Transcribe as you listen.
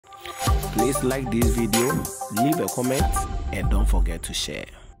Please like this video, leave a comment, and don't forget to share.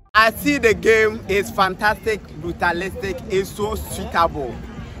 I see the game is fantastic, brutalistic, is so suitable.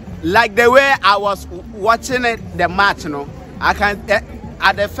 Like the way I was watching it, the match, I can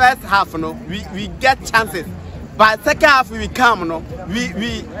at the first half, we get chances, but second half we come,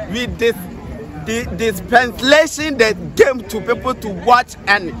 we dispensation the game to people to watch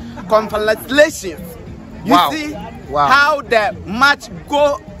and congratulations. You see how the match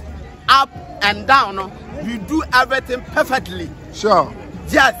go up and down. You do everything perfectly. Sure.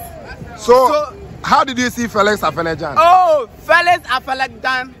 Yes. So how did you see Felix Afena Gyan? Oh, Felix Afena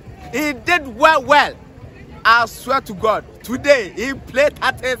Gyan, he did well. I swear to God, today he played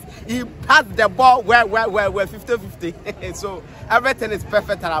at it, he passed the ball well, 50-50. So everything is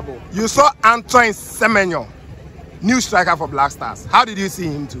perfect. You saw Antoine Semenyo, new striker for Black Stars. How did you see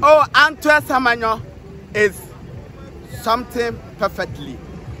him too? Oh, Antoine Semenyo is something perfectly.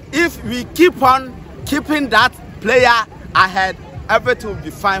 If we keep on keeping that player ahead, everything will be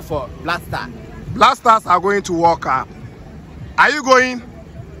fine for Black Stars. Black Stars are going to World Cup. Are you going?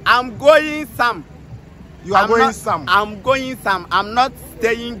 I'm going some. You are going some? I'm going some. I'm not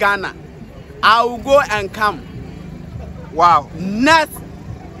staying in Ghana. I will go and come. Wow. Next,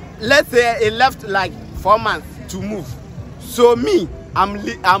 let's say it left like 4 months to move. So me, I'm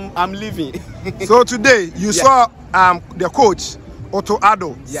leaving. So today you saw the coach Otto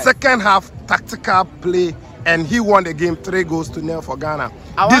Addo, second half tactical play, and he won the game 3-0 for Ghana.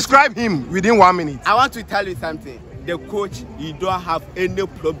 Describe him within 1 minute. I want to tell you something. The coach, he don't have any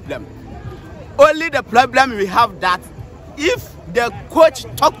problem. Only the problem we have that if the coach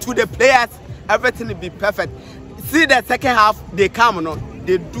talk to the players, everything will be perfect. See the second half, they come,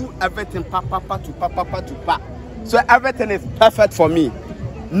 they do everything pa. So everything is perfect for me.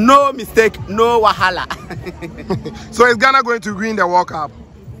 No mistake, no wahala. So is Ghana going to win the World Cup?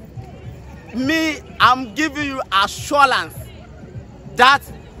 Me, I'm giving you assurance that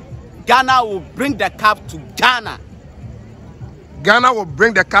Ghana will bring the cup to Ghana. Ghana will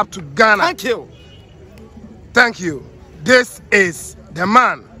bring the cup to Ghana. Thank you. Thank you. This is the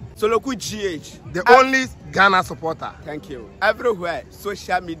man. Soloku GH. The only Ghana supporter. Thank you. Everywhere,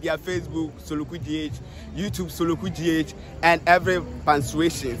 social media, Facebook, Soloku GH, YouTube, Soloku GH, and every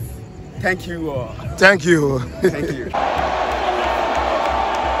punctuation. Thank you all. Thank you. Thank you.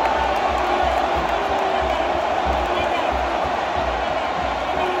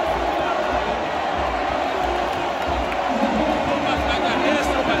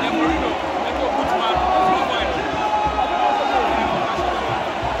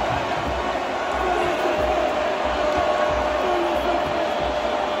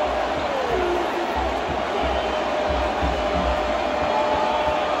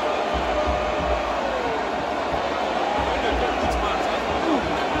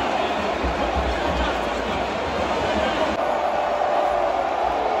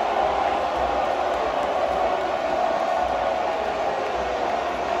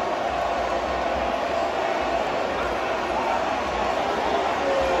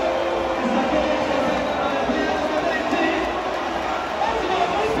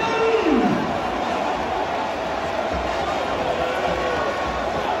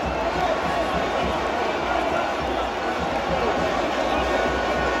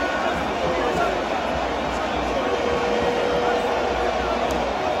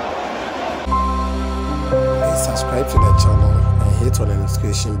 Subscribe to the channel and hit on the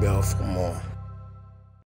notification bell for more.